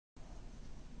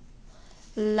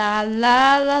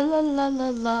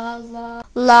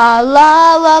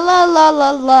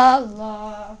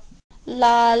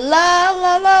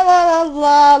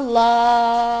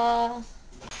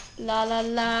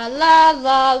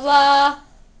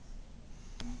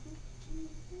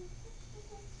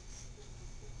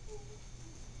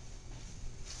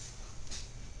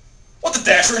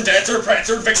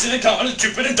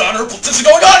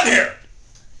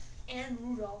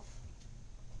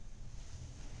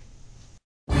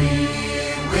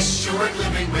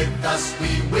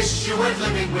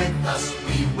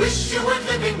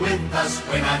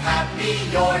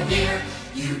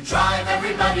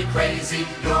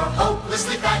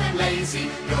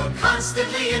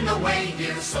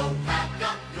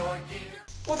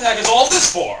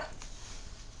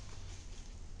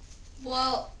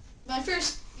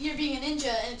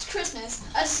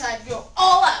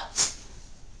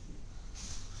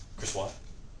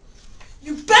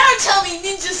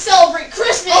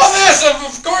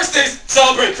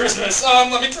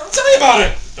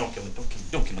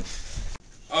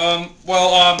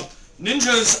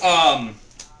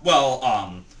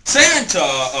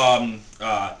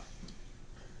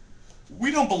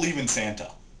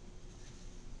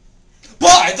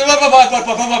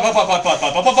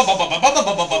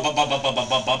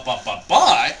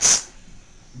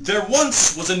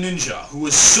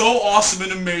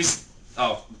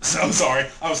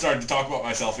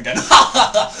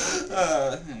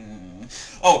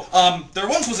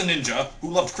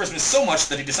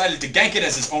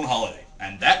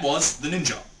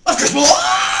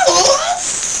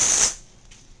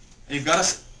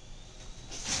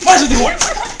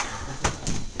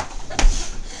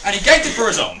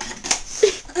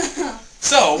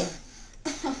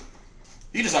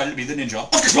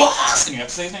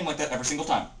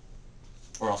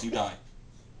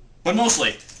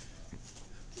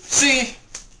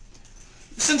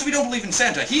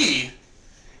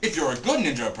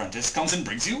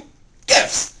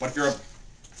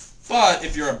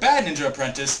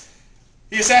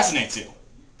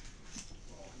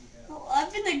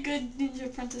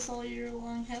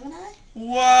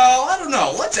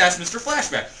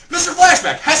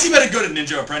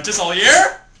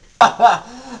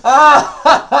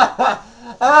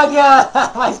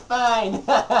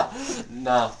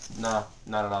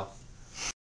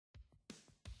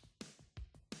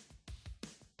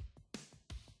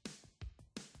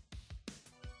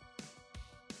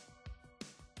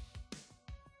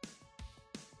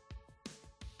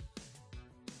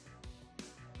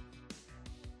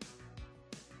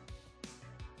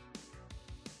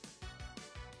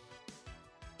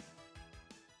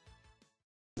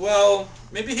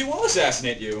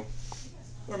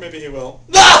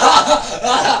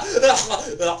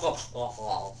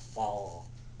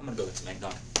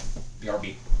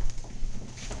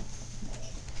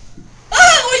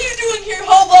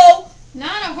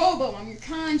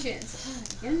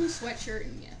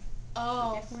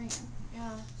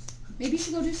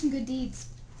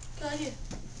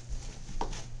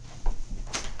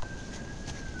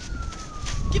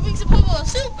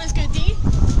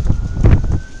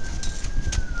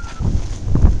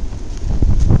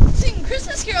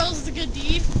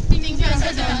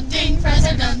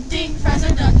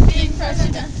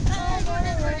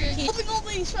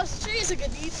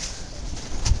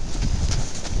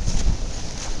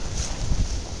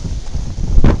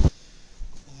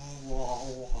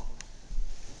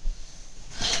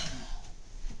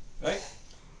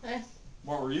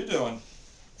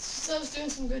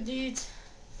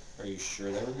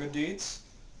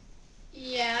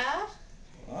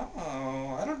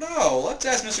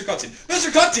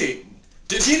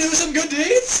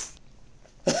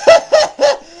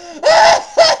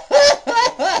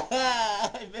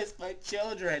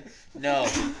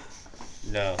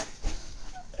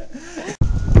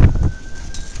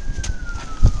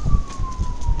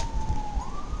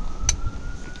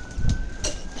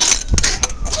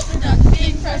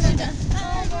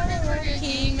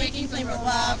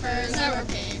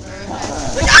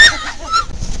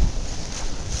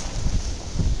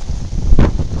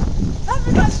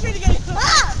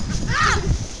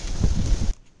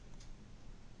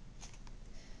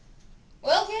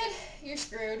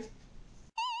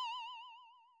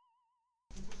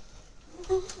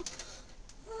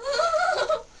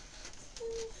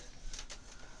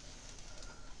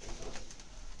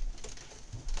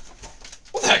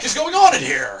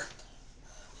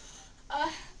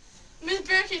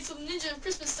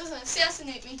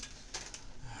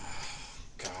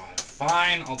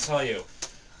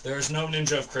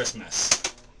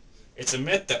It's a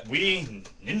myth that we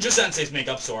ninja senseis make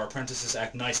up so our apprentices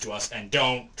act nice to us and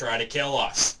don't try to kill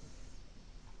us.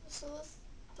 So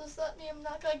does that mean I'm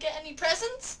not gonna get any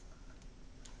presents?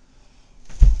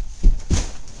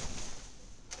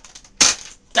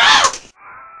 Ah!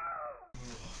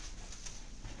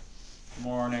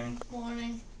 Morning.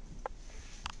 Morning.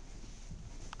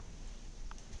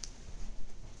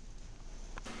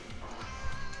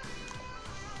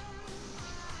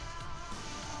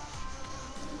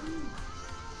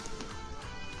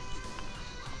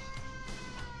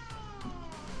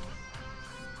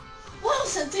 Wow,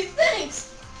 Sensei,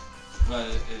 thanks! But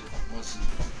it wasn't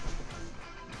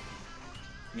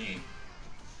me.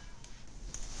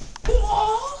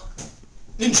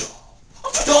 Ninja!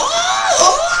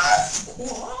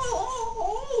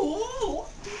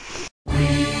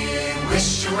 We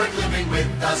wish you weren't living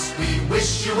with us. We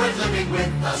wish you weren't living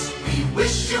with us. We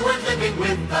wish you weren't living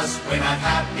with us. We're not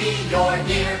happy you're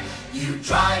here. You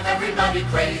drive everybody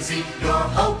crazy. You're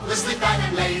hopelessly fat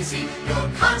and lazy. You're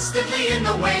constantly in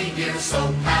the way here.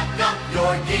 So pack up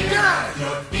your gear.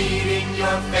 You're feeding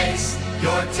your face.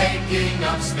 You're taking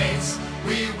up space.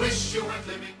 We wish you weren't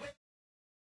living with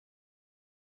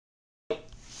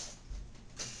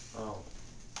Oh.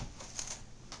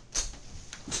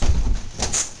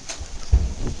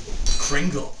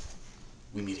 Kringle,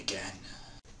 we meet again.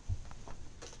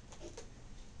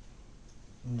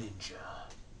 Ninja,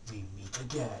 we meet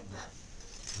again.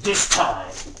 This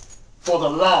time, for the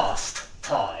last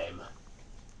time.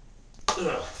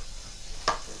 Ugh.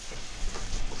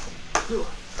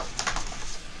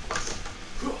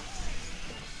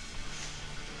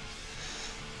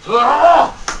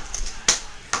 Ah!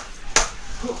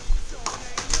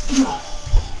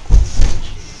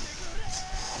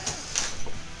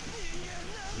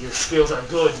 Your skills are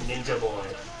good, Ninja Boy,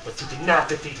 but you cannot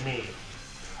defeat me.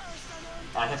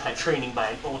 I have had training by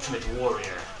an ultimate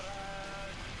warrior.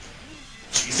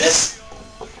 Jesus?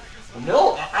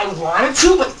 No, I wanted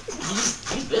to, but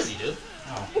he's busy, dude.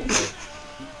 Oh. He's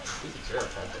a jerk.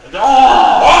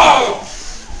 Oh!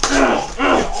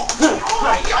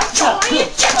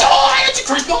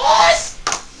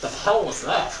 The hell was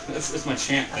that? That's my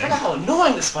chant I thing. forgot how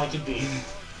annoying this fight could be.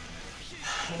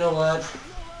 You know what?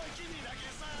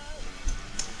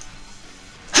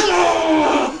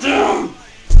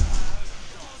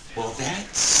 Well,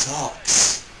 that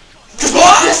sucks.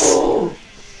 What?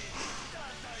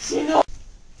 See, no.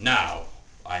 Now,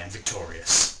 I am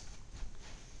victorious.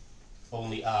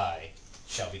 Only I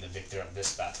shall be the victor of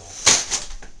this battle.